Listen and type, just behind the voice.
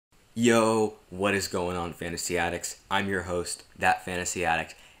Yo, what is going on, Fantasy Addicts? I'm your host, That Fantasy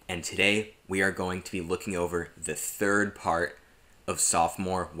Addict, and today we are going to be looking over the third part of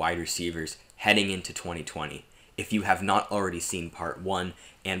sophomore wide receivers heading into 2020. If you have not already seen part 1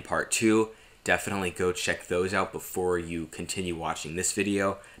 and part 2, definitely go check those out before you continue watching this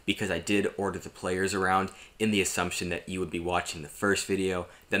video, because I did order the players around in the assumption that you would be watching the first video,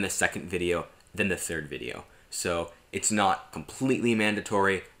 then the second video, then the third video. So it's not completely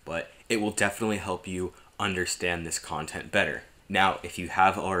mandatory, but it will definitely help you understand this content better. Now, if you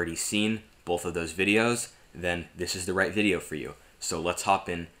have already seen both of those videos, then this is the right video for you. So let's hop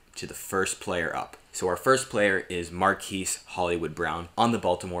in to the first player up. So our first player is Marquise Hollywood Brown on the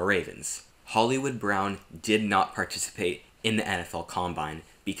Baltimore Ravens. Hollywood Brown did not participate in the NFL Combine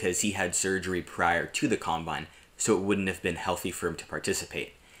because he had surgery prior to the Combine, so it wouldn't have been healthy for him to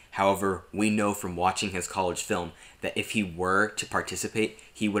participate. However, we know from watching his college film that if he were to participate,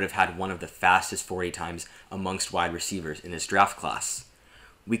 he would have had one of the fastest 40 times amongst wide receivers in his draft class.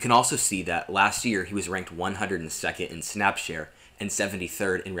 We can also see that last year he was ranked 102nd in snap share and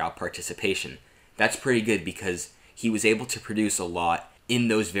 73rd in route participation. That's pretty good because he was able to produce a lot in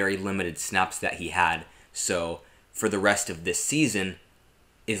those very limited snaps that he had. So for the rest of this season,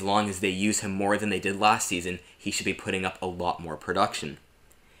 as long as they use him more than they did last season, he should be putting up a lot more production.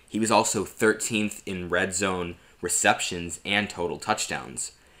 He was also 13th in red zone receptions and total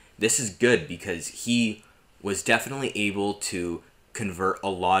touchdowns. This is good because he was definitely able to convert a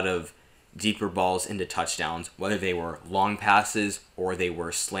lot of deeper balls into touchdowns, whether they were long passes or they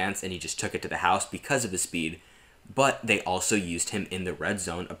were slants and he just took it to the house because of his speed. But they also used him in the red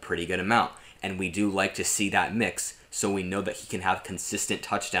zone a pretty good amount, and we do like to see that mix so we know that he can have consistent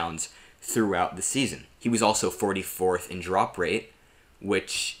touchdowns throughout the season. He was also 44th in drop rate,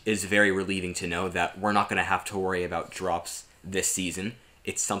 which is very relieving to know that we're not going to have to worry about drops this season.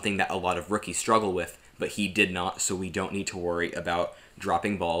 It's something that a lot of rookies struggle with, but he did not, so we don't need to worry about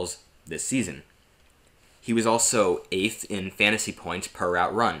dropping balls this season. He was also 8th in fantasy points per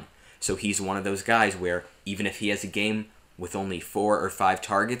route run, so he's one of those guys where even if he has a game with only 4 or 5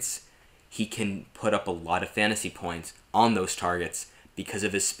 targets, he can put up a lot of fantasy points on those targets because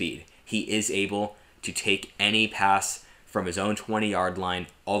of his speed. He is able to take any pass from his own 20-yard line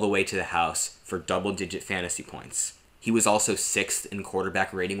all the way to the house for double-digit fantasy points. He was also 6th in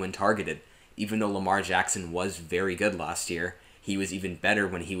quarterback rating when targeted. Even though Lamar Jackson was very good last year, he was even better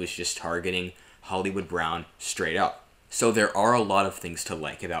when he was just targeting Hollywood Brown straight up. So there are a lot of things to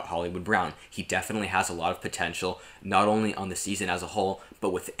like about Hollywood Brown. He definitely has a lot of potential, not only on the season as a whole,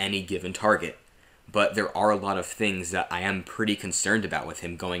 but with any given target. But there are a lot of things that I am pretty concerned about with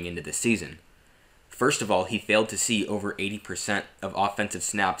him going into the season. First of all, he failed to see over 80% of offensive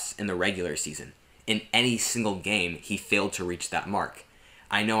snaps in the regular season. In any single game, he failed to reach that mark.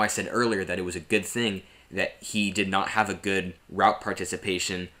 I know I said earlier that it was a good thing that he did not have a good route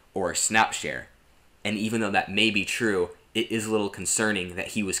participation or snap share. And even though that may be true, it is a little concerning that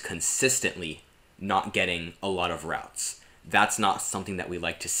he was consistently not getting a lot of routes. That's not something that we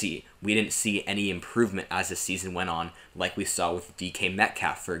like to see. We didn't see any improvement as the season went on, like we saw with DK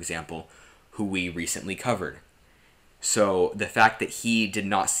Metcalf, for example, who we recently covered. So the fact that he did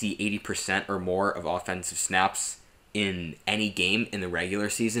not see 80% or more of offensive snaps in any game in the regular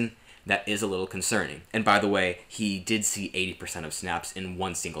season, that is a little concerning. And by the way, he did see 80% of snaps in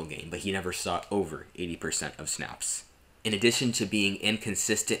one single game, but he never saw over 80% of snaps. In addition to being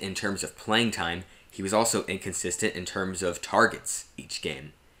inconsistent in terms of playing time, he was also inconsistent in terms of targets each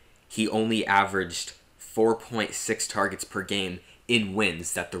game. He only averaged 4.6 targets per game in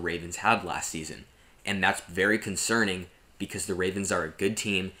wins that the Ravens had last season. And that's very concerning because the Ravens are a good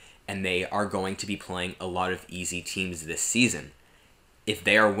team and they are going to be playing a lot of easy teams this season. If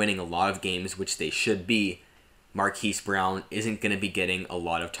they are winning a lot of games, which they should be, Marquise Brown isn't going to be getting a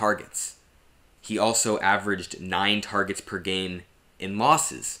lot of targets. He also averaged 9 targets per game in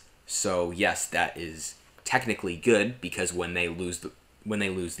losses. So yes, that is technically good because when they lose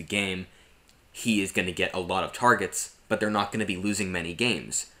the game, he is going to get a lot of targets, but they're not going to be losing many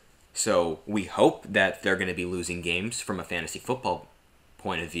games. So we hope that they're going to be losing games from a fantasy football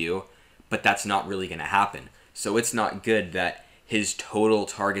point of view, but that's not really going to happen. So it's not good that his total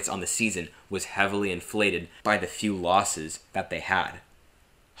targets on the season was heavily inflated by the few losses that they had.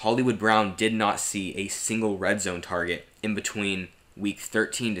 Hollywood Brown did not see a single red zone target in between week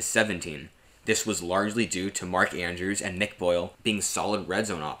 13 to 17. This was largely due to Mark Andrews and Nick Boyle being solid red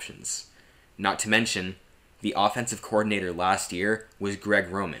zone options. Not to mention, the offensive coordinator last year was Greg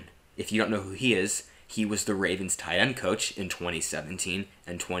Roman. If you don't know who he is, he was the Ravens tight end coach in 2017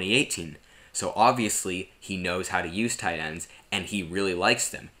 and 2018. So obviously, he knows how to use tight ends, and he really likes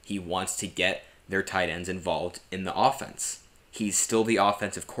them. He wants to get their tight ends involved in the offense. He's still the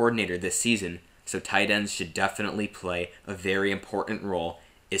offensive coordinator this season, so tight ends should definitely play a very important role,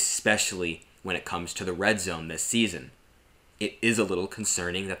 especially when it comes to the red zone this season. It is a little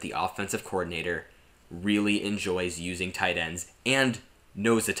concerning that the offensive coordinator really enjoys using tight ends and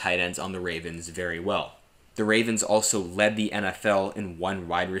knows the tight ends on the Ravens very well. The Ravens also led the NFL in one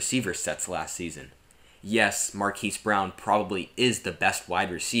wide receiver sets last season. Yes, Marquise Brown probably is the best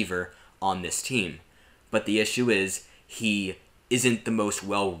wide receiver on this team, but the issue is he isn't the most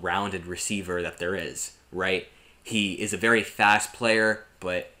well-rounded receiver that there is, right? He is a very fast player,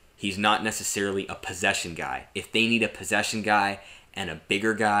 but he's not necessarily a possession guy. If they need a possession guy and a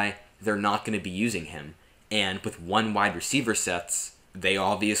bigger guy, they're not going to be using him. And with one wide receiver sets, they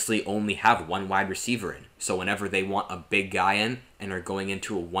obviously only have one wide receiver in. So whenever they want a big guy in and are going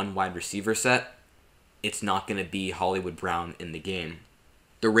into a one wide receiver set, it's not going to be Hollywood Brown in the game.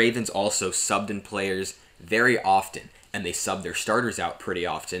 The Ravens also subbed in players very often, and they subbed their starters out pretty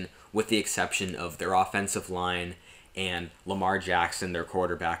often, with the exception of their offensive line and Lamar Jackson, their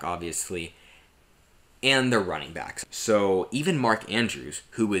quarterback, obviously, and their running backs. So even Mark Andrews,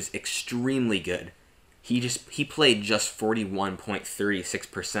 who was extremely good, he played just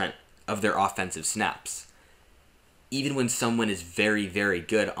 41.36% of their offensive snaps. Even when someone is very, very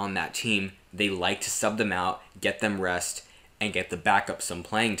good on that team, they like to sub them out, get them rest, and get the backup some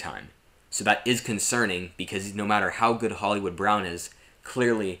playing time. So that is concerning because no matter how good Hollywood Brown is,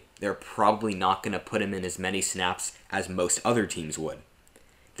 clearly they're probably not going to put him in as many snaps as most other teams would.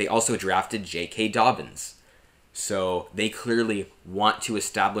 They also drafted J.K. Dobbins. So they clearly want to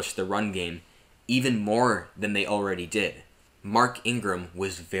establish the run game even more than they already did. Mark Ingram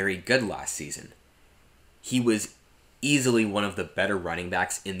was very good last season. He was easily one of the better running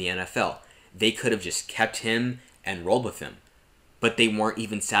backs in the NFL. They could have just kept him and rolled with him. But they weren't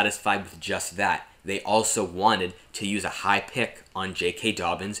even satisfied with just that. They also wanted to use a high pick on J.K.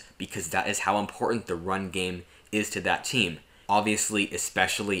 Dobbins because that is how important the run game is to that team. Obviously,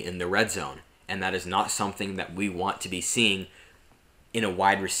 especially in the red zone. And that is not something that we want to be seeing in a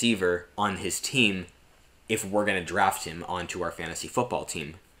wide receiver on his team if we're going to draft him onto our fantasy football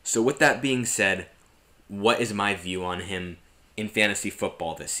team. So with that being said, what is my view on him in fantasy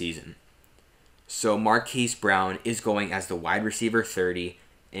football this season? So Marquise Brown is going as the wide receiver 30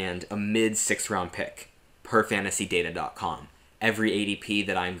 and a mid 6th round pick per fantasydata.com. Every ADP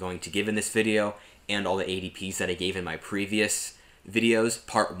that I'm going to give in this video and all the ADPs that I gave in my previous videos,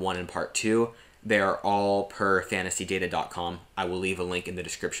 part 1 and part 2, they are all per fantasydata.com. I will leave a link in the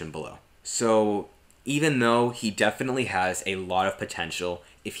description below. So even though he definitely has a lot of potential,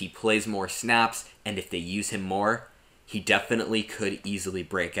 if he plays more snaps and if they use him more, he definitely could easily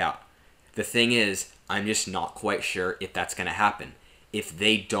break out. The thing is, I'm just not quite sure if that's going to happen. If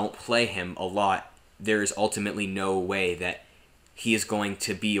they don't play him a lot, there is ultimately no way that he is going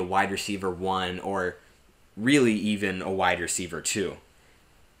to be a wide receiver 1 or really even a wide receiver 2.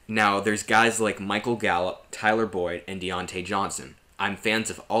 Now, there's guys like Michael Gallup, Tyler Boyd, and Deontay Johnson. I'm fans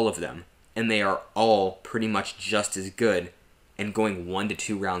of all of them, and they are all pretty much just as good and going 1 to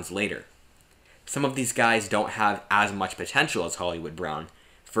 2 rounds later. Some of these guys don't have as much potential as Hollywood Brown.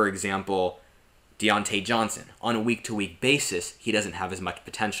 For example, Deontay Johnson. On a week-to-week basis, he doesn't have as much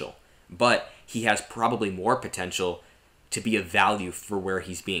potential, but he has probably more potential to be a value for where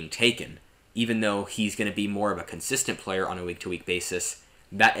he's being taken. Even though he's going to be more of a consistent player on a week-to-week basis,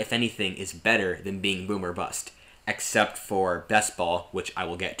 that, if anything, is better than being boom or bust, except for best ball, which I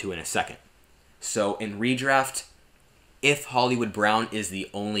will get to in a second. So in redraft, if Hollywood Brown is the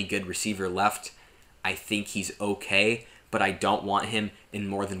only good receiver left, I think he's okay, but I don't want him in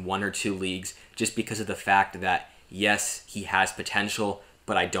more than 1 or 2 leagues just because of the fact that, yes, he has potential,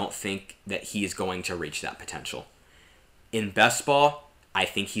 but I don't think that he is going to reach that potential. In best ball, I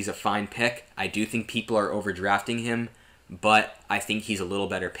think he's a fine pick. I do think people are overdrafting him, but I think he's a little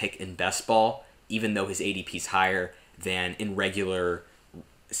better pick in best ball, even though his ADP is higher than in regular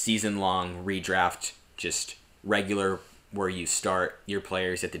season-long redraft, just regular where you start your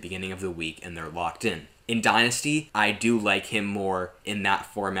players at the beginning of the week and they're locked in. In Dynasty, I do like him more in that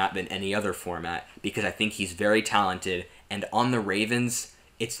format than any other format because I think he's very talented, and on the Ravens,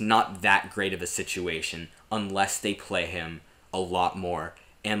 it's not that great of a situation unless they play him a lot more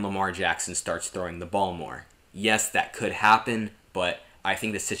and Lamar Jackson starts throwing the ball more. Yes, that could happen, but I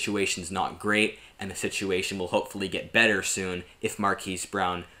think the situation's not great, and the situation will hopefully get better soon if Marquise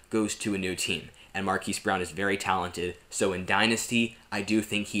Brown goes to a new team. And Marquise Brown is very talented, so in Dynasty, I do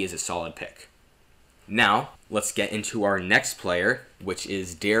think he is a solid pick. Now, let's get into our next player, which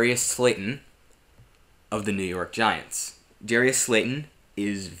is Darius Slayton of the New York Giants. Darius Slayton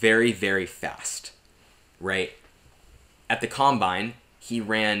is very, very fast, right? At the combine, he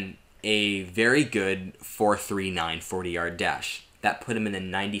ran a very good 4.39 40-yard dash. That put him in the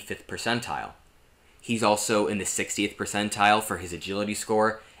 95th percentile. He's also in the 60th percentile for his agility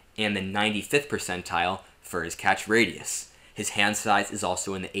score and the 95th percentile for his catch radius. His hand size is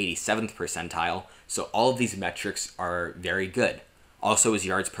also in the 87th percentile, so all of these metrics are very good. Also, his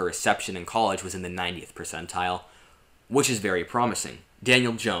yards per reception in college was in the 90th percentile, which is very promising.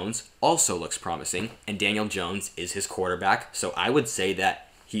 Daniel Jones also looks promising, and Daniel Jones is his quarterback, so I would say that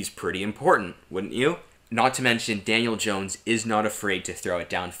he's pretty important, wouldn't you? Not to mention, Daniel Jones is not afraid to throw it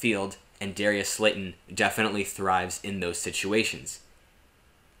downfield, and Darius Slayton definitely thrives in those situations.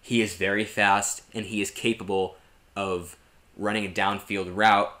 He is very fast, and he is capable of running a downfield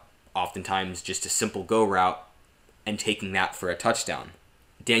route, oftentimes just a simple go route, and taking that for a touchdown.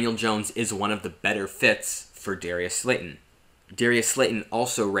 Daniel Jones is one of the better fits for Darius Slayton. Darius Slayton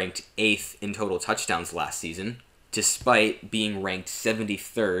also ranked 8th in total touchdowns last season, despite being ranked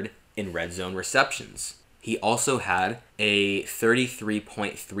 73rd in red zone receptions. He also had a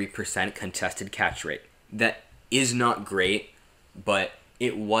 33.3% contested catch rate. That is not great, but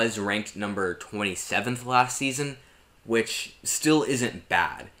it was ranked number 27th last season, which still isn't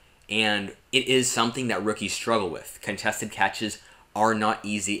bad. And it is something that rookies struggle with. Contested catches are not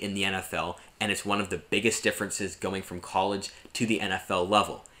easy in the NFL, and it's one of the biggest differences going from college to the NFL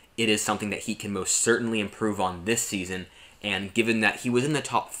level. It is something that he can most certainly improve on this season, and given that he was in the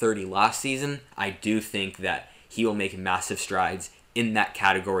top 30 last season, I do think that he will make massive strides in that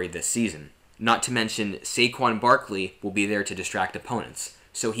category this season. Not to mention, Saquon Barkley will be there to distract opponents,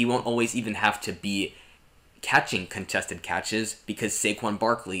 so he won't always even have to be catching contested catches because Saquon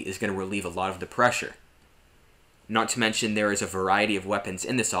Barkley is going to relieve a lot of the pressure. Not to mention, there is a variety of weapons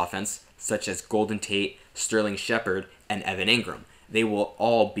in this offense, such as Golden Tate, Sterling Shepard, and Evan Ingram. They will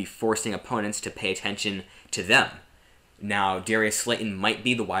all be forcing opponents to pay attention to them. Now, Darius Slayton might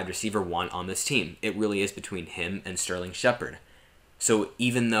be the wide receiver 1 on this team. It really is between him and Sterling Shepard. So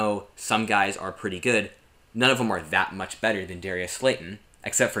even though some guys are pretty good, none of them are that much better than Darius Slayton,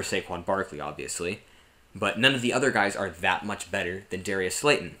 except for Saquon Barkley, obviously. But none of the other guys are that much better than Darius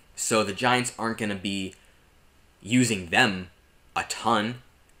Slayton. So the Giants aren't going to be using them a ton,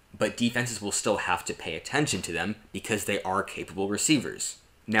 but defenses will still have to pay attention to them because they are capable receivers.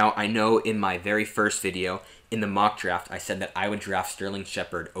 Now, I know in my very first video, in the mock draft, I said that I would draft Sterling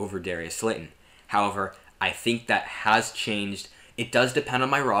Shepard over Darius Slayton. However, I think that has changed. It does depend on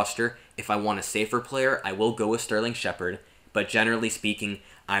my roster. If I want a safer player, I will go with Sterling Shepard, but generally speaking,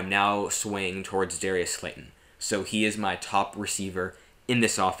 I'm now swaying towards Darius Slayton. So he is my top receiver in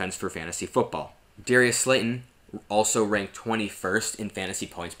this offense for fantasy football. Darius Slayton also ranked 21st in fantasy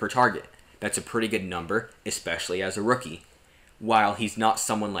points per target. That's a pretty good number, especially as a rookie. While he's not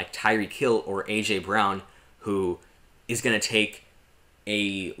someone like Tyreek Hill or A.J. Brown, who is going to take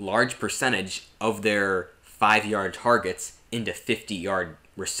a large percentage of their 5-yard targets into 50-yard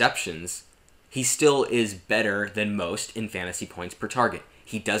receptions, he still is better than most in fantasy points per target.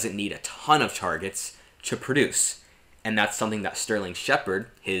 He doesn't need a ton of targets to produce. And that's something that Sterling Shepard,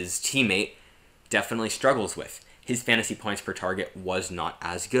 his teammate, definitely struggles with. His fantasy points per target was not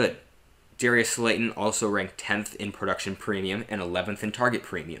as good. Darius Slayton also ranked 10th in production premium and 11th in target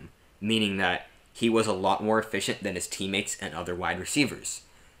premium, meaning that he was a lot more efficient than his teammates and other wide receivers.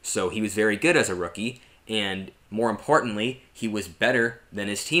 So he was very good as a rookie, and more importantly, he was better than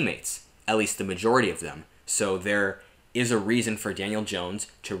his teammates, at least the majority of them. So there is a reason for Daniel Jones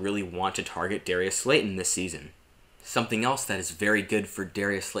to really want to target Darius Slayton this season. Something else that is very good for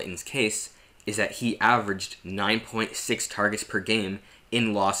Darius Slayton's case is that he averaged 9.6 targets per game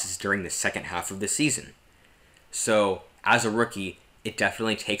in losses during the second half of the season. So, as a rookie, it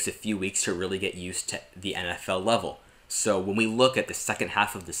definitely takes a few weeks to really get used to the NFL level. So when we look at the second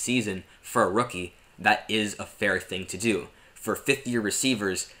half of the season for a rookie, that is a fair thing to do. For fifth-year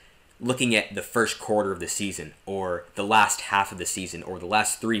receivers, looking at the first quarter of the season, or the last half of the season, or the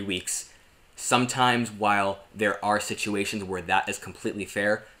last 3 weeks, sometimes while there are situations where that is completely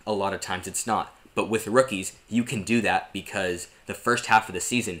fair, a lot of times it's not. But with rookies, you can do that because the first half of the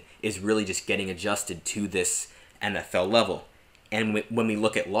season is really just getting adjusted to this NFL level. And when we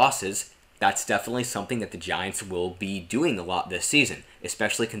look at losses, that's definitely something that the Giants will be doing a lot this season,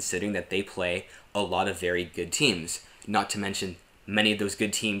 especially considering that they play a lot of very good teams. Not to mention, many of those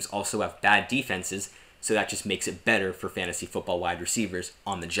good teams also have bad defenses, so that just makes it better for fantasy football wide receivers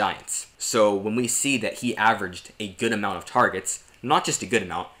on the Giants. So when we see that he averaged a good amount of targets, not just a good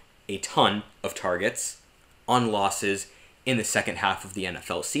amount, a ton of targets on losses in the second half of the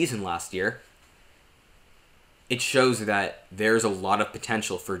NFL season last year, it shows that there's a lot of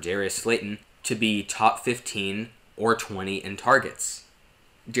potential for Darius Slayton to be top 15 or 20 in targets.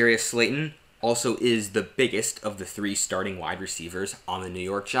 Darius Slayton also is the biggest of the 3 starting wide receivers on the New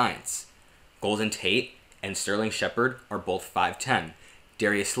York Giants. Golden Tate and Sterling Shepard are both 5'10".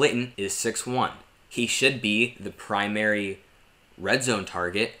 Darius Slayton is 6'1". He should be the primary red zone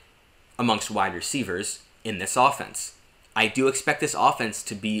target amongst wide receivers in this offense. I do expect this offense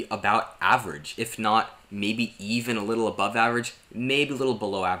to be about average, if not maybe even a little above average, maybe a little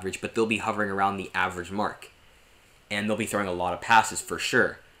below average, but they'll be hovering around the average mark. And they'll be throwing a lot of passes for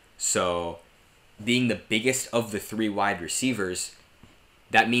sure. So, being the biggest of the 3 wide receivers,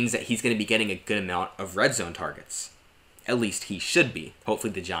 that means that he's going to be getting a good amount of red zone targets. At least he should be.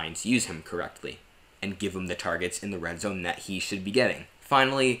 Hopefully the Giants use him correctly and give him the targets in the red zone that he should be getting.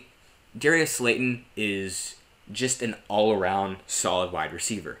 Finally, Darius Slayton is just an all-around solid wide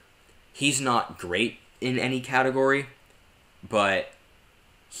receiver. He's not great in any category, but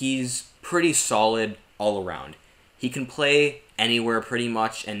he's pretty solid all around. He can play anywhere pretty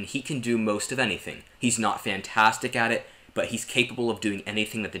much, and he can do most of anything. He's not fantastic at it, but he's capable of doing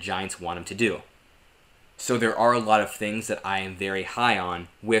anything that the Giants want him to do. So there are a lot of things that I am very high on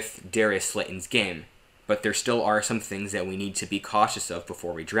with Darius Slayton's game, but there still are some things that we need to be cautious of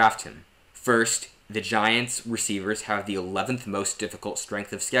before we draft him. First, the Giants receivers have the 11th most difficult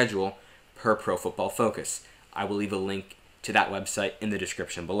strength of schedule per Pro Football Focus. I will leave a link to that website in the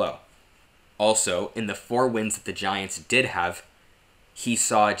description below. Also, in the 4 wins that the Giants did have, he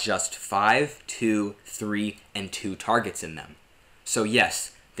saw just 5, 2, 3, and 2 targets in them. So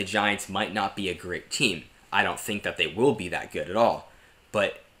yes, the Giants might not be a great team. I don't think that they will be that good at all.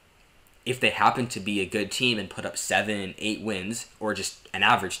 But if they happen to be a good team and put up 7, 8 wins, or just an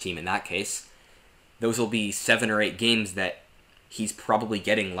average team in that case, those will be 7 or 8 games that he's probably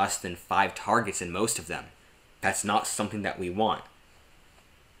getting less than 5 targets in most of them. That's not something that we want.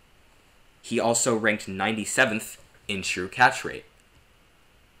 He also ranked 97th in true catch rate.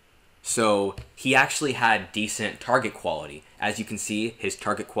 So he actually had decent target quality. As you can see, his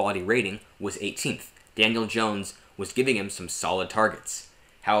target quality rating was 18th. Daniel Jones was giving him some solid targets.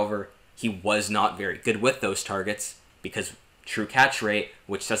 However, he was not very good with those targets because true catch rate,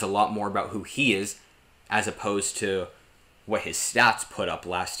 which says a lot more about who he is as opposed to what his stats put up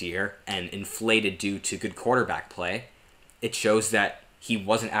last year and inflated due to good quarterback play, it shows that he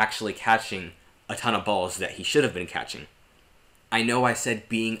wasn't actually catching a ton of balls that he should have been catching. I know I said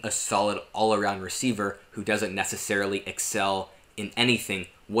being a solid all-around receiver who doesn't necessarily excel in anything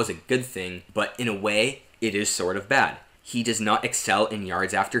was a good thing, but in a way, it is sort of bad. He does not excel in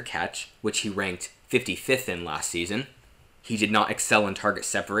yards after catch, which he ranked 55th in last season. He did not excel in target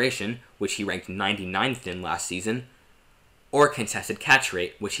separation, which he ranked 99th in last season, or contested catch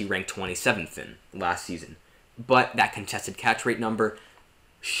rate, which he ranked 27th in last season. But that contested catch rate number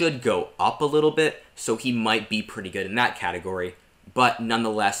should go up a little bit, so he might be pretty good in that category, but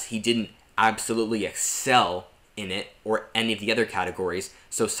nonetheless, he didn't absolutely excel in it or any of the other categories,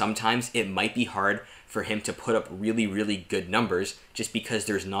 so sometimes it might be hard for him to put up really, really good numbers just because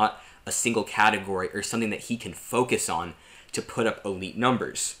there's not a single category or something that he can focus on to put up elite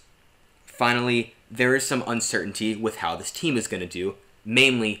numbers. Finally, there is some uncertainty with how this team is going to do,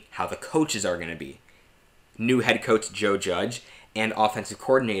 mainly how the coaches are going to be. New head coach Joe Judge and offensive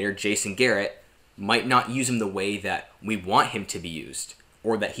coordinator Jason Garrett might not use him the way that we want him to be used,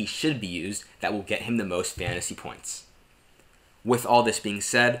 or that he should be used, that will get him the most fantasy points. With all this being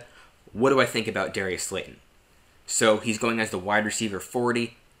said, what do I think about Darius Slayton? So he's going as the wide receiver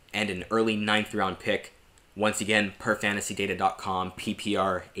 40 and an early 9th round pick, once again per fantasydata.com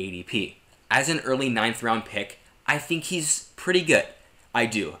PPR ADP. As an early 9th round pick, I think he's pretty good. I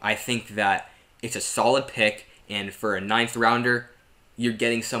do. I think that it's a solid pick, and for a 9th rounder, you're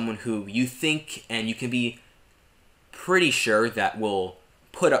getting someone who you think and you can be pretty sure that will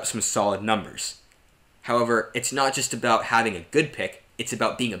put up some solid numbers. However, it's not just about having a good pick, it's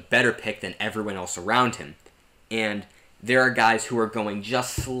about being a better pick than everyone else around him. And there are guys who are going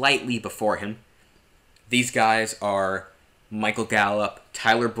just slightly before him. These guys are Michael Gallup,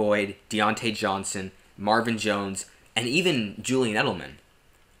 Tyler Boyd, Deontay Johnson, Marvin Jones, and even Julian Edelman.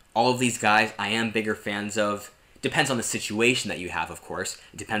 All of these guys I am bigger fans of. Depends on the situation that you have, of course.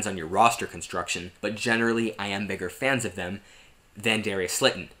 It depends on your roster construction. But generally, I am bigger fans of them than Darius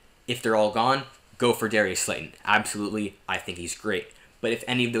Slayton. If they're all gone, go for Darius Slayton. Absolutely, I think he's great. But if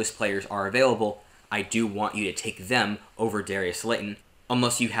any of those players are available, I do want you to take them over Darius Slayton,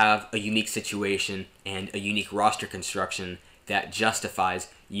 unless you have a unique situation and a unique roster construction that justifies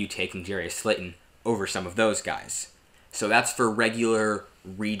you taking Darius Slayton over some of those guys. So that's for regular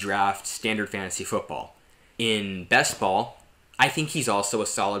redraft standard fantasy football. In best ball, I think he's also a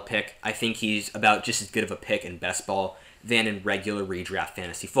solid pick. I think he's about just as good of a pick in best ball than in regular redraft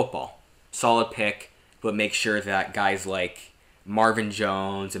fantasy football. Solid pick, but make sure that guys like Marvin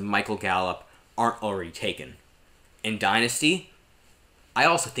Jones and Michael Gallup aren't already taken. In Dynasty, I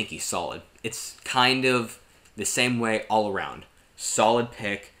also think he's solid. It's kind of the same way all around. Solid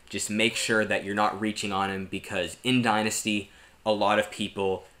pick, just make sure that you're not reaching on him, because in Dynasty, a lot of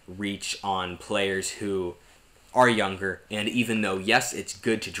people reach on players who are younger, and even though, yes, it's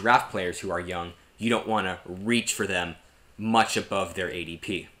good to draft players who are young, you don't want to reach for them much above their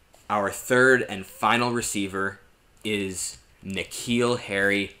ADP. Our third and final receiver is N'Keal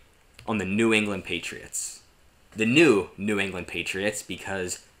Harry on the New England Patriots. The new New England Patriots,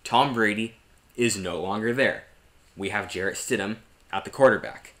 because Tom Brady is no longer there. We have Jarrett Stidham at the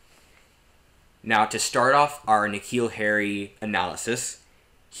quarterback. Now, to start off our N'Keal Harry analysis,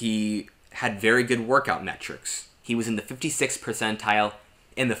 he had very good workout metrics. He was in the 56th percentile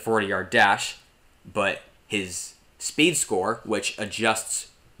in the 40-yard dash, but his speed score, which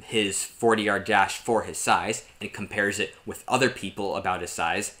adjusts his 40-yard dash for his size and compares it with other people about his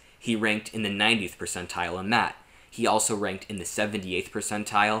size, he ranked in the 90th percentile in that. He also ranked in the 78th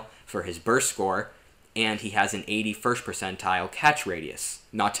percentile for his burst score, and he has an 81st percentile catch radius.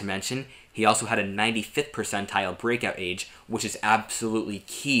 Not to mention, he also had a 95th percentile breakout age, which is absolutely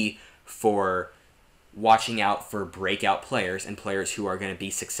key for watching out for breakout players and players who are going to be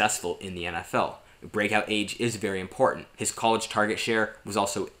successful in the NFL. Breakout age is very important. His college target share was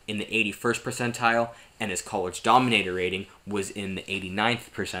also in the 81st percentile, and his college dominator rating was in the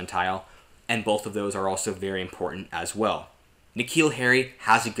 89th percentile, and both of those are also very important as well. N'Keal Harry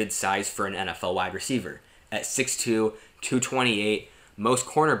has a good size for an NFL wide receiver. At 6'2", 228, most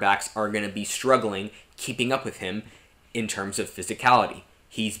cornerbacks are going to be struggling keeping up with him in terms of physicality.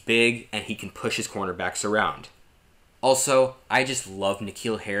 He's big, and he can push his cornerbacks around. Also, I just love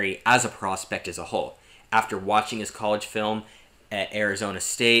N'Keal Harry as a prospect as a whole. After watching his college film at Arizona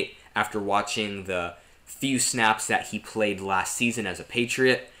State, after watching the few snaps that he played last season as a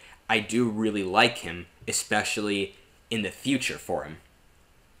Patriot, I do really like him, especially in the future for him.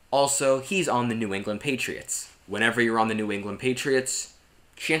 Also, he's on the New England Patriots. Whenever you're on the New England Patriots,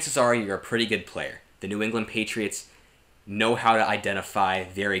 chances are you're a pretty good player. The New England Patriots know how to identify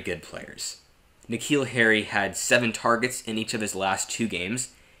very good players. N'Keal Harry had 7 targets in each of his last 2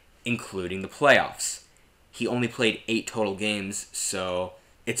 games, including the playoffs. He only played 8 total games, so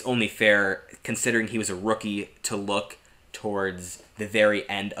it's only fair, considering he was a rookie, to look towards the very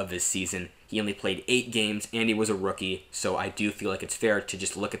end of his season. He only played 8 games, and he was a rookie, so I do feel like it's fair to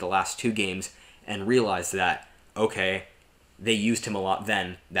just look at the last 2 games and realize that, okay, they used him a lot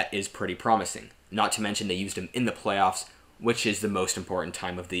then. That is pretty promising. Not to mention they used him in the playoffs, which is the most important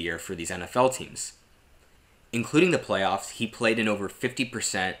time of the year for these NFL teams. Including the playoffs, he played in over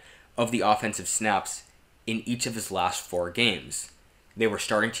 50% of the offensive snaps in each of his last 4 games. They were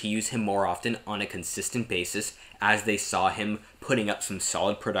starting to use him more often on a consistent basis as they saw him putting up some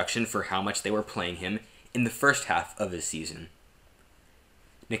solid production for how much they were playing him in the first half of his season.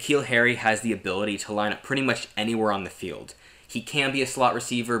 N'Keal Harry has the ability to line up pretty much anywhere on the field. He can be a slot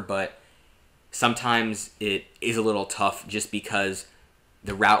receiver, but sometimes it is a little tough just because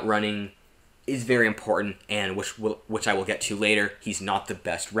the route running is very important, and which I will get to later, he's not the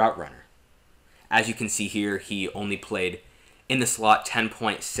best route runner. As you can see here, he only played in the slot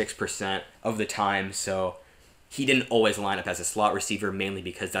 10.6% of the time, so he didn't always line up as a slot receiver, mainly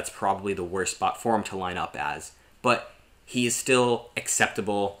because that's probably the worst spot for him to line up as. But he is still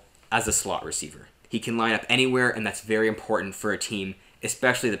acceptable as a slot receiver. He can line up anywhere, and that's very important for a team,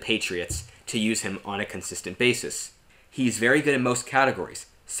 especially the Patriots, to use him on a consistent basis. He's very good in most categories,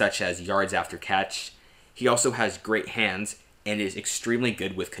 such as yards after catch. He also has great hands and is extremely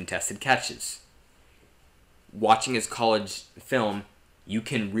good with contested catches. Watching his college film, you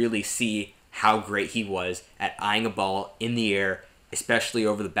can really see how great he was at eyeing a ball in the air, especially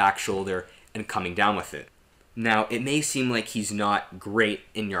over the back shoulder, and coming down with it. Now, it may seem like he's not great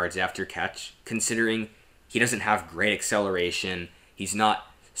in yards after catch, considering he doesn't have great acceleration. He's not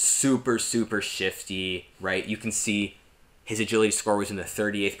super shifty, right? You can see his agility score was in the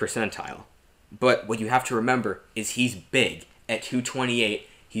 38th percentile. But what you have to remember is he's big. At 228,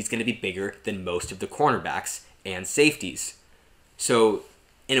 he's going to be bigger than most of the cornerbacks and safeties. So,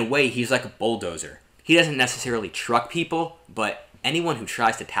 in a way, he's like a bulldozer. He doesn't necessarily truck people, but anyone who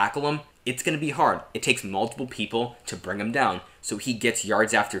tries to tackle him, it's going to be hard. It takes multiple people to bring him down. So he gets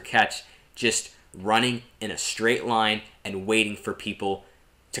yards after catch just running in a straight line and waiting for people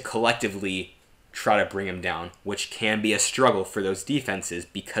to collectively try to bring him down, which can be a struggle for those defenses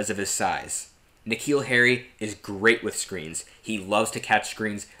because of his size. N'Keal Harry is great with screens. He loves to catch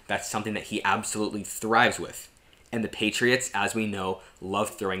screens. That's something that he absolutely thrives with. And the Patriots, as we know,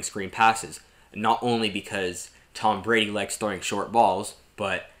 love throwing screen passes. Not only because Tom Brady likes throwing short balls,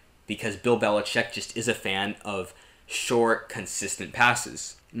 but because Bill Belichick just is a fan of short, consistent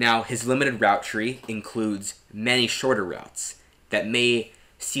passes. Now, his limited route tree includes many shorter routes. That may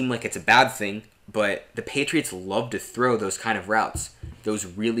seem like it's a bad thing, but the Patriots love to throw those kind of routes. Those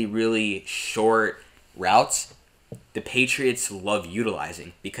really, really short routes, the Patriots love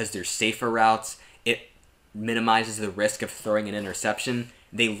utilizing because they're safer routes. It minimizes the risk of throwing an interception.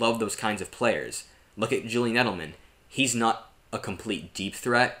 They love those kinds of players. Look at Julian Edelman. He's not a complete deep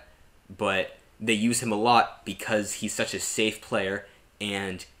threat, but they use him a lot because he's such a safe player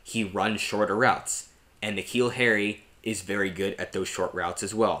and he runs shorter routes. And N'Keal Harry is very good at those short routes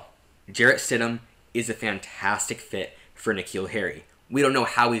as well. Jarrett Stidham is a fantastic fit for N'Keal Harry. We don't know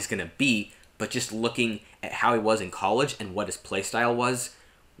how he's going to be, but just looking at how he was in college and what his play style was,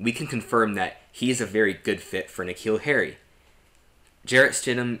 we can confirm that he is a very good fit for N'Keal Harry. Jarrett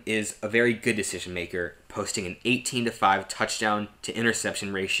Stidham is a very good decision maker, posting an 18-5 touchdown to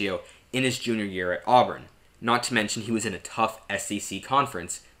interception ratio in his junior year at Auburn. Not to mention he was in a tough SEC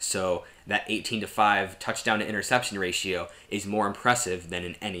conference, so that 18-5 touchdown to interception ratio is more impressive than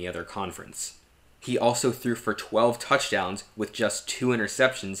in any other conference. He also threw for 12 touchdowns with just 2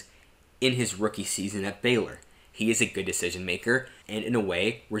 interceptions in his rookie season at Baylor. He is a good decision maker and in a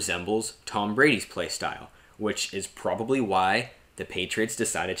way resembles Tom Brady's play style, which is probably why the Patriots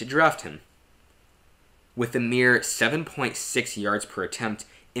decided to draft him. With a mere 7.6 yards per attempt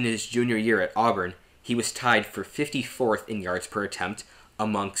in his junior year at Auburn, he was tied for 54th in yards per attempt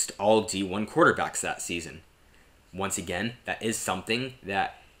amongst all D1 quarterbacks that season. Once again, that is something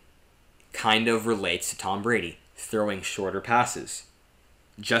that kind of relates to Tom Brady, throwing shorter passes.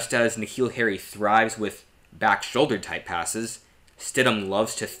 Just as N'Keal Harry thrives with back shoulder type passes, Stidham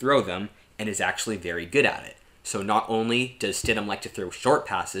loves to throw them and is actually very good at it. So not only does Stidham like to throw short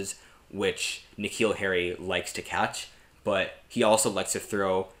passes, which N'Keal Harry likes to catch, but he also likes to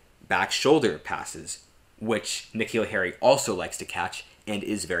throw back shoulder passes, which N'Keal Harry also likes to catch and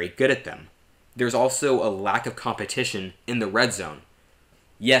is very good at them. There's also a lack of competition in the red zone.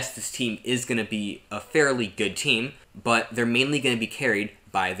 Yes, this team is going to be a fairly good team, but they're mainly going to be carried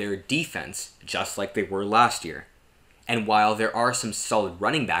by their defense, just like they were last year. And while there are some solid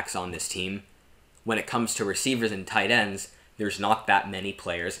running backs on this team, when it comes to receivers and tight ends, there's not that many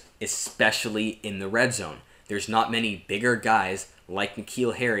players, especially in the red zone. There's not many bigger guys like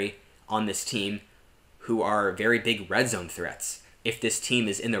N'Keal Harry on this team who are very big red zone threats. If this team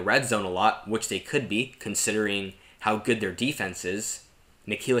is in the red zone a lot, which they could be, considering how good their defense is,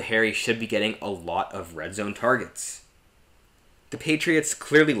 N'Keal Harry should be getting a lot of red zone targets. The Patriots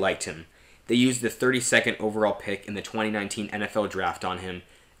clearly liked him. They used the 32nd overall pick in the 2019 NFL Draft on him,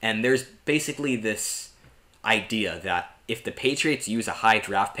 and there's basically this idea that if the Patriots use a high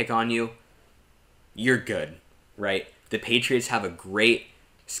draft pick on you, you're good, right? The Patriots have a great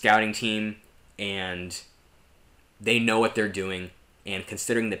scouting team, and they know what they're doing, and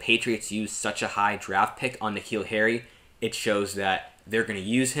considering the Patriots used such a high draft pick on N'Keal Harry, it shows that they're going to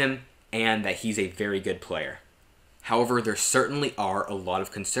use him and that he's a very good player. However, there certainly are a lot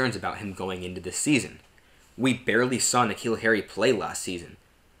of concerns about him going into this season. We barely saw N'Keal Harry play last season.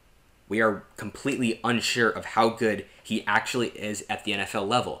 We are completely unsure of how good he actually is at the NFL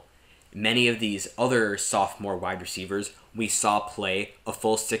level. Many of these other sophomore wide receivers we saw play a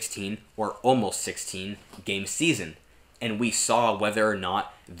full 16 or almost 16 game season, and we saw whether or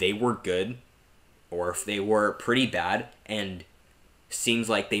not they were good or if they were pretty bad and seems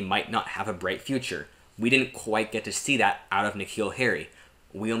like they might not have a bright future. We didn't quite get to see that out of N'Keal Harry.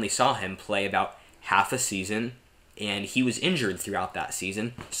 We only saw him play about half a season, and he was injured throughout that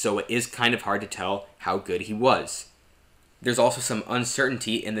season, so it is kind of hard to tell how good he was. There's also some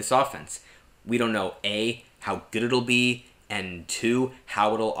uncertainty in this offense. We don't know, A, how good it'll be, and 2,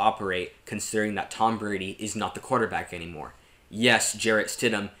 how it'll operate, considering that Tom Brady is not the quarterback anymore. Yes, Jarrett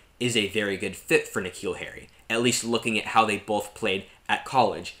Stidham is a very good fit for N'Keal Harry, at least looking at how they both played at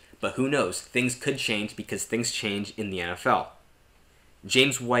college, but who knows, things could change because things change in the NFL.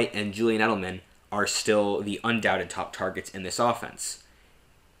 James White and Julian Edelman are still the undoubted top targets in this offense.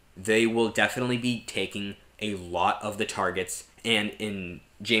 They will definitely be taking a lot of the targets, and in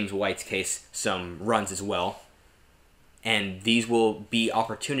James White's case, some runs as well. And these will be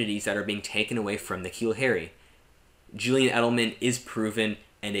opportunities that are being taken away from N'Keal Harry. Julian Edelman is proven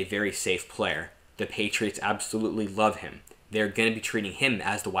and a very safe player. The Patriots absolutely love him. They're going to be treating him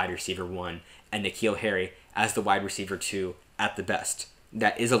as the wide receiver 1 and N'Keal Harry as the wide receiver 2 at the best.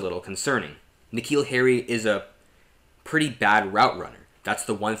 That is a little concerning. N'Keal Harry is a pretty bad route runner. That's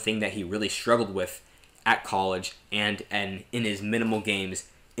the one thing that he really struggled with at college and in his minimal games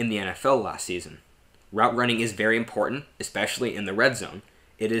in the NFL last season. Route running is very important, especially in the red zone.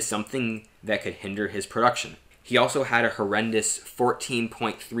 It is something that could hinder his production. He also had a horrendous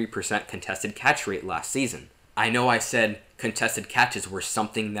 14.3% contested catch rate last season. I know I said contested catches were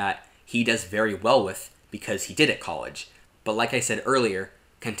something that he does very well with because he did at college. But like I said earlier,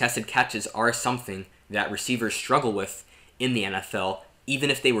 contested catches are something that receivers struggle with in the NFL, even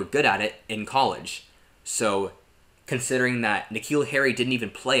if they were good at it in college. So, considering that N'Keal Harry didn't even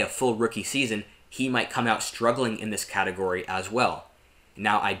play a full rookie season, he might come out struggling in this category as well.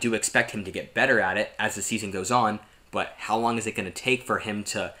 Now, I do expect him to get better at it as the season goes on, but how long is it going to take for him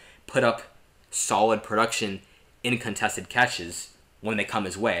to put up solid production in contested catches when they come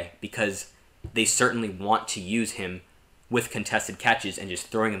his way? Because they certainly want to use him with contested catches and just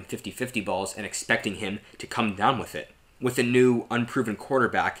throwing him 50-50 balls and expecting him to come down with it. With a new unproven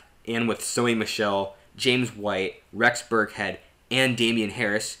quarterback, and with Sony Michel, James White, Rex Burkhead, and Damian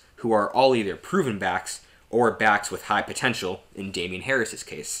Harris, who are all either proven backs or backs with high potential in Damian Harris's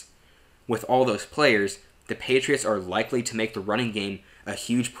case. With all those players, the Patriots are likely to make the running game a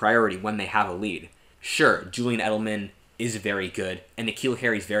huge priority when they have a lead. Sure, Julian Edelman is very good, and N'Keal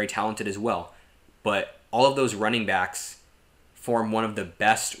Harry is very talented as well, but all of those running backs form one of the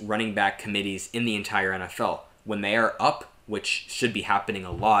best running back committees in the entire NFL. When they are up, which should be happening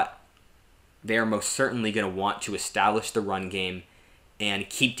a lot, they are most certainly going to want to establish the run game and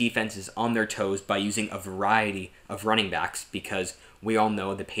keep defenses on their toes by using a variety of running backs, because we all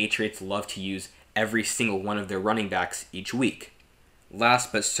know the Patriots love to use every single one of their running backs each week.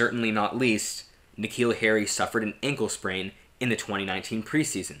 Last but certainly not least, N'Keal Harry suffered an ankle sprain in the 2019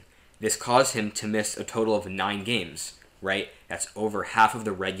 preseason. This caused him to miss a total of 9 games, right? That's over half of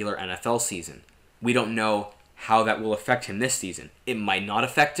the regular NFL season. We don't know how that will affect him this season. It might not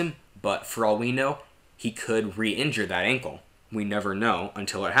affect him, but for all we know, he could re-injure that ankle. We never know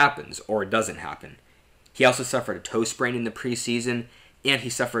until it happens, or it doesn't happen. He also suffered a toe sprain in the preseason, and he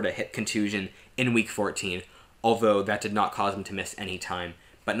suffered a hip contusion in Week 14, although that did not cause him to miss any time.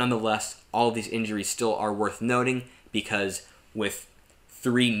 But nonetheless, all of these injuries still are worth noting, because with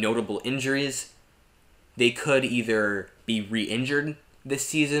 3 notable injuries, they could either be re-injured this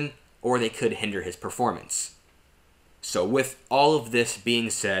season, or they could hinder his performance. So with all of this being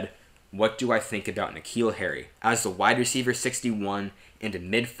said, what do I think about N'Keal Harry? As the wide receiver 61 and a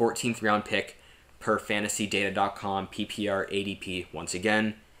mid-14th round pick per fantasydata.com PPR ADP, once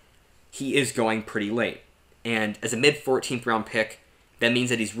again, he is going pretty late. And as a mid-14th round pick, that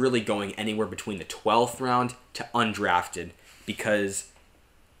means that he's really going anywhere between the 12th round to undrafted, because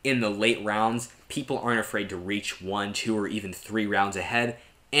in the late rounds, people aren't afraid to reach 1, 2, or even 3 rounds ahead,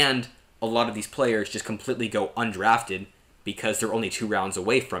 and a lot of these players just completely go undrafted because they're only 2 rounds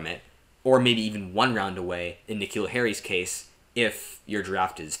away from it, or maybe even 1 round away in N'Keal Harry's case if your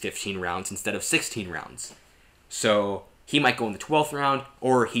draft is 15 rounds instead of 16 rounds. So he might go in the 12th round,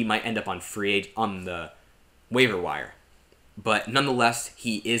 or he might end up on on the waiver wire. But nonetheless,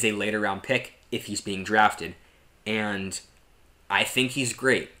 he is a later round pick if he's being drafted, and I think he's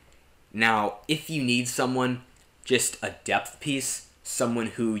great. Now, if you need someone, just a depth piece, someone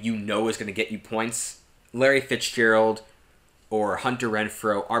who you know is going to get you points, Larry Fitzgerald or Hunter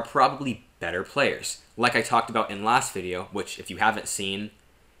Renfrow are probably better players. Like I talked about in last video, which if you haven't seen,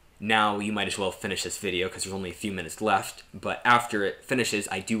 now you might as well finish this video because there's only a few minutes left. But after it finishes,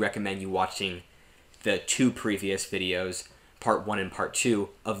 I do recommend you watching the 2 previous videos, part 1 and part 2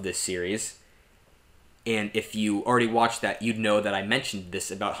 of this series. And if you already watched that, you'd know that I mentioned this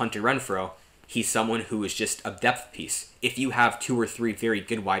about Hunter Renfrow. He's someone who is just a depth piece. If you have 2 or 3 very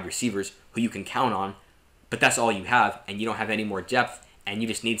good wide receivers who you can count on, but that's all you have, and you don't have any more depth, and you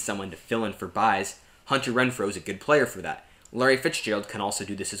just need someone to fill in for buys, Hunter Renfrow is a good player for that. Larry Fitzgerald can also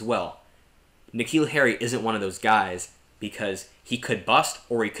do this as well. N'Keal Harry isn't one of those guys because he could bust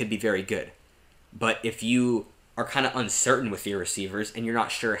or he could be very good. But if you are kind of uncertain with your receivers and you're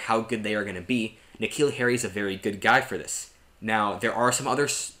not sure how good they are going to be, N'Keal Harry is a very good guy for this. Now, there are some other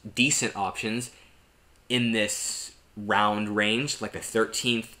decent options in this round range, like the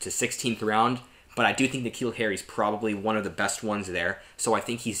 13th to 16th round, but I do think N'Keal Harry is probably one of the best ones there, so I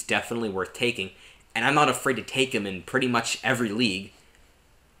think he's definitely worth taking. And I'm not afraid to take him in pretty much every league.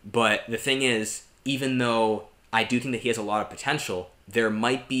 But the thing is, even though I do think that he has a lot of potential, there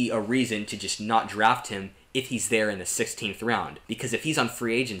might be a reason to just not draft him if he's there in the 16th round. Because if he's on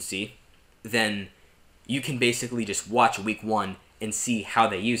free agency, then you can basically just watch week 1 and see how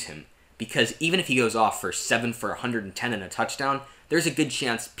they use him. Because even if he goes off for 7 for 110 and a touchdown, there's a good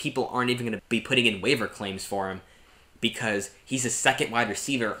chance people aren't even going to be putting in waiver claims for him because he's a second wide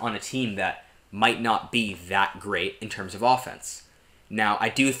receiver on a team that might not be that great in terms of offense. Now, I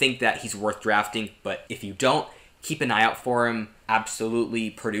do think that he's worth drafting, but if you don't, keep an eye out for him absolutely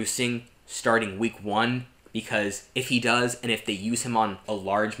producing starting week 1, because if he does, and if they use him on a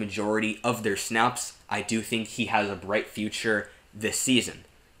large majority of their snaps, I do think he has a bright future this season.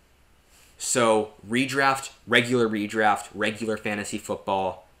 So, redraft, regular fantasy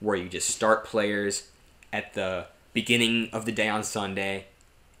football, where you just start players at the beginning of the day on Sunday,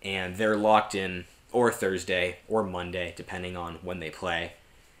 and they're locked in, or Thursday, or Monday, depending on when they play.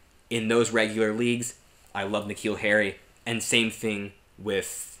 In those regular leagues, I love N'Keal Harry, and same thing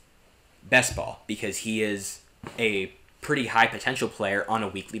with best ball, because he is a pretty high potential player on a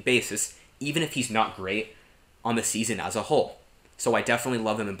weekly basis, even if he's not great on the season as a whole. So I definitely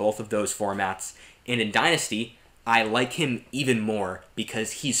love him in both of those formats. And in Dynasty, I like him even more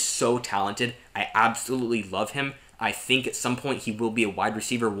because he's so talented. I absolutely love him. I think at some point he will be a wide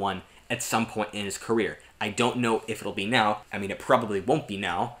receiver 1 at some point in his career. I don't know if it'll be now. I mean, it probably won't be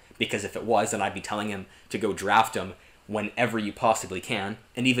now, because if it was, then I'd be telling him to go draft him whenever you possibly can.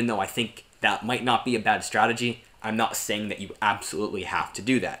 And even though I think that might not be a bad strategy, I'm not saying that you absolutely have to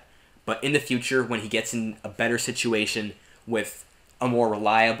do that. But in the future, when he gets in a better situation with a more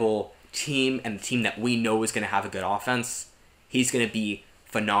reliable team and a team that we know is going to have a good offense, he's going to be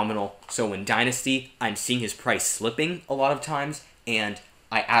phenomenal. So in Dynasty, I'm seeing his price slipping a lot of times, and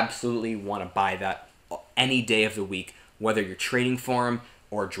I absolutely want to buy that any day of the week. Whether you're trading for him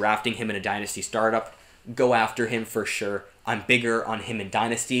or drafting him in a Dynasty startup, go after him for sure. I'm bigger on him in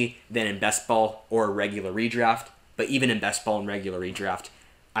Dynasty than in best ball or regular redraft, but even in best ball and regular redraft,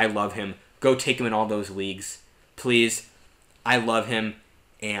 I love him. Go take him in all those leagues. Please, I love him,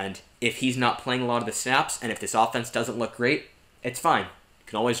 and if he's not playing a lot of the snaps, and if this offense doesn't look great, it's fine. You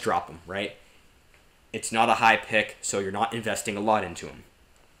can always drop him, right? It's not a high pick, so you're not investing a lot into him.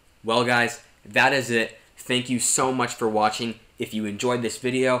 Well, guys, that is it. Thank you so much for watching. If you enjoyed this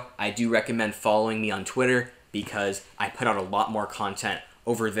video, I do recommend following me on Twitter because I put out a lot more content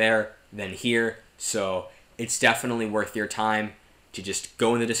over there than here, so it's definitely worth your time to just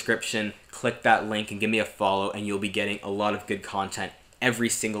go in the description, click that link, and give me a follow, and you'll be getting a lot of good content every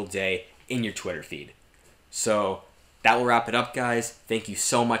single day in your Twitter feed. So that will wrap it up, guys. Thank you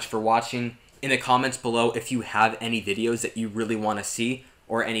so much for watching. In the comments below, if you have any videos that you really want to see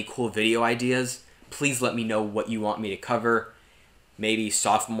or any cool video ideas, please let me know what you want me to cover. Maybe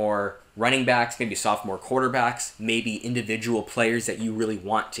sophomore running backs, maybe sophomore quarterbacks, maybe individual players that you really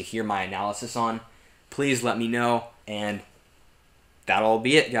want to hear my analysis on. Please let me know, and that'll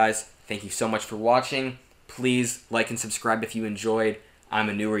be it, guys. Thank you so much for watching. Please like and subscribe if you enjoyed. I'm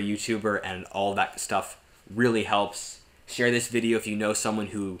a newer YouTuber, and all that stuff really helps. Share this video if you know someone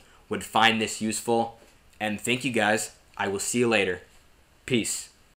who would find this useful. And thank you, guys. I will see you later. Peace.